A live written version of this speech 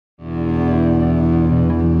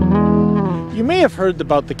You may have heard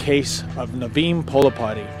about the case of Naveen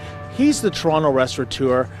Polapati. He's the Toronto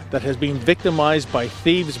restaurateur that has been victimized by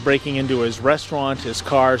thieves breaking into his restaurant, his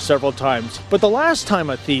car several times. But the last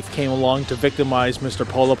time a thief came along to victimize Mr.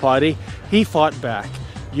 Polapati, he fought back.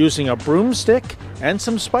 Using a broomstick and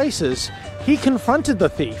some spices, he confronted the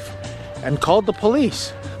thief and called the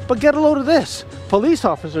police. But get a load of this. Police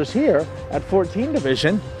officers here at 14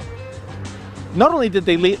 Division, not only did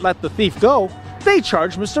they let the thief go, they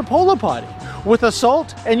charged Mr. Polapati with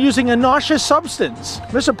assault and using a nauseous substance.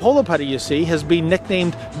 Mr. Polapati, you see, has been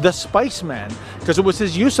nicknamed the Spice Man because it was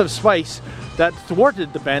his use of spice that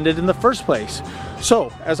thwarted the bandit in the first place.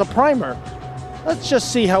 So, as a primer, let's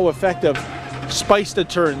just see how effective spice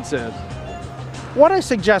deterrence is. What I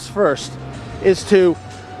suggest first is to,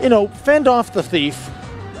 fend off the thief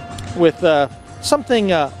with something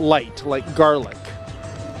light, like garlic.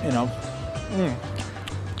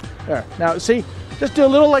 There. Now, see, just do a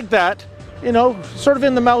little like that. Sort of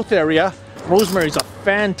in the mouth area. Rosemary's a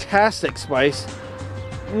fantastic spice.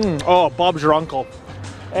 Oh, Bob's your uncle.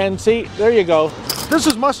 And see, there you go. This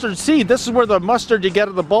is mustard seed. This is where the mustard you get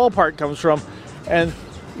at the ballpark comes from. And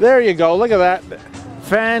there you go. Look at that.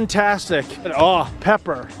 Fantastic. Oh,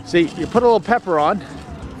 pepper. See, you put a little pepper on.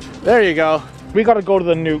 There you go. We got to go to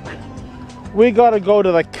the nuke. We got to go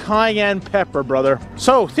to the cayenne pepper, brother.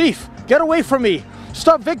 So, thief, get away from me.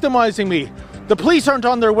 Stop victimizing me. The police aren't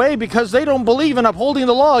on their way because they don't believe in upholding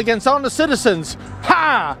the law against honest citizens.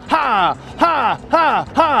 Ha! Ha! Ha! Ha!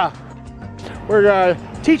 Ha! We're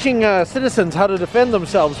teaching citizens how to defend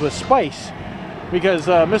themselves with spice because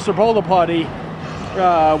Mr. Polapati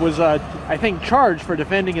was, I think, charged for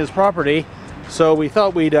defending his property. So we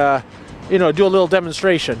thought we'd, do a little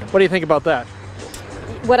demonstration. What do you think about that?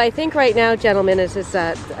 What I think right now, gentlemen, is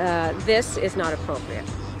that this is not appropriate.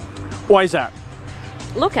 Why is that?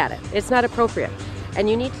 Look at it. It's not appropriate. And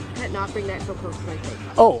you need to not bring that so close to my face.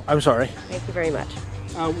 Oh, I'm sorry. Thank you very much.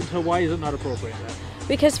 So why is it not appropriate then?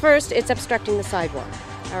 Because first, it's obstructing the sidewalk.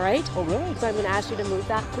 All right? Oh, really? So I'm going to ask you to move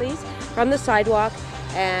that, please, from the sidewalk.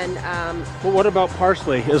 And well, what about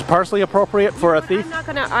parsley? Is parsley appropriate for a thief?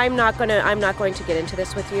 I'm not going to get into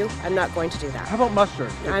this with you. I'm not going to do that. How about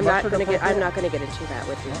mustard? I'm not going to get into that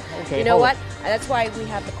with you. Oh, okay. You know what? That's why we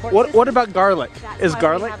have the court system. What about garlic? Is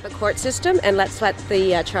garlic? We have the court system, and let's let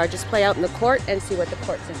the charges play out in the court and see what the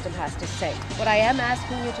court system has to say. What I am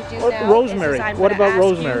asking you to do now rosemary. is What about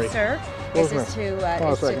rosemary? You, sir, is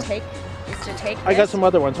to take this. I got some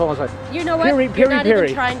other ones. Hold on a second. You know what? You're not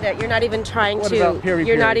even trying to. You're not even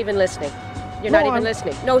listening. You're not even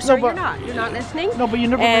listening. No, sir, you're not. You're not listening. No, but you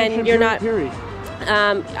never mentioned peri-peri.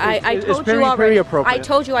 I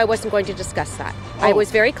told you I wasn't going to discuss that. Oh. I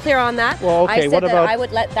was very clear on that. Well, okay. I said that I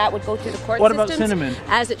would let that would go through the court systems. What about cinnamon?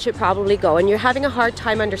 As it should probably go. And you're having a hard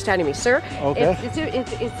time understanding me, sir. Okay. Is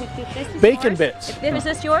Bacon bits. Is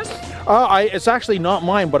this yours? It's actually not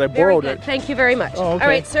mine, but I borrowed it. Thank you very much. Oh, okay. All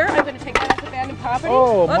right, sir. I'm going to take that as abandoned property.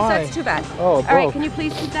 Oh, oops, my. that's too bad. Oh, all right. Can you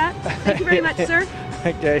please keep that? Thank you very much, sir.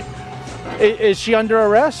 Okay. Is she under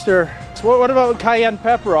arrest or what about cayenne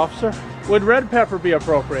pepper, officer? Would red pepper be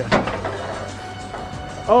appropriate?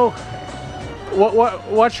 Oh,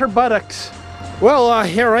 watch her buttocks. Well,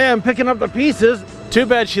 here I am picking up the pieces. Too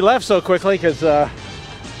bad she left so quickly because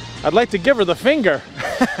I'd like to give her the finger.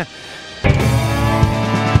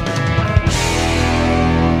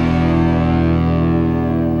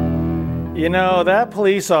 That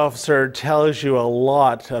police officer tells you a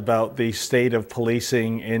lot about the state of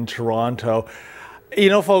policing in Toronto.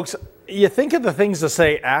 Folks, you think of the things to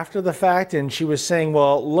say after the fact, and she was saying,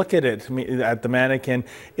 well, look at it, at the mannequin,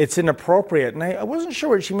 it's inappropriate. And I wasn't sure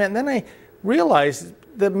what she meant. And then I realized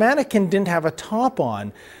the mannequin didn't have a top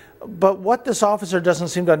on. But what this officer doesn't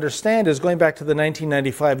seem to understand is going back to the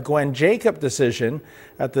 1995 Gwen Jacob decision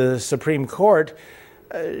at the Supreme Court,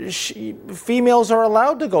 females are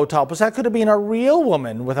allowed to go topless. That could have been a real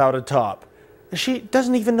woman without a top. She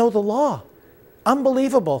doesn't even know the law.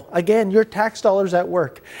 Unbelievable. Again, your tax dollars at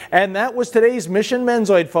work. And that was today's Mission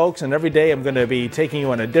Menzoid, folks. And every day I'm going to be taking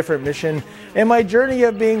you on a different mission in my journey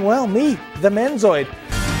of being, well, me, the Menzoid.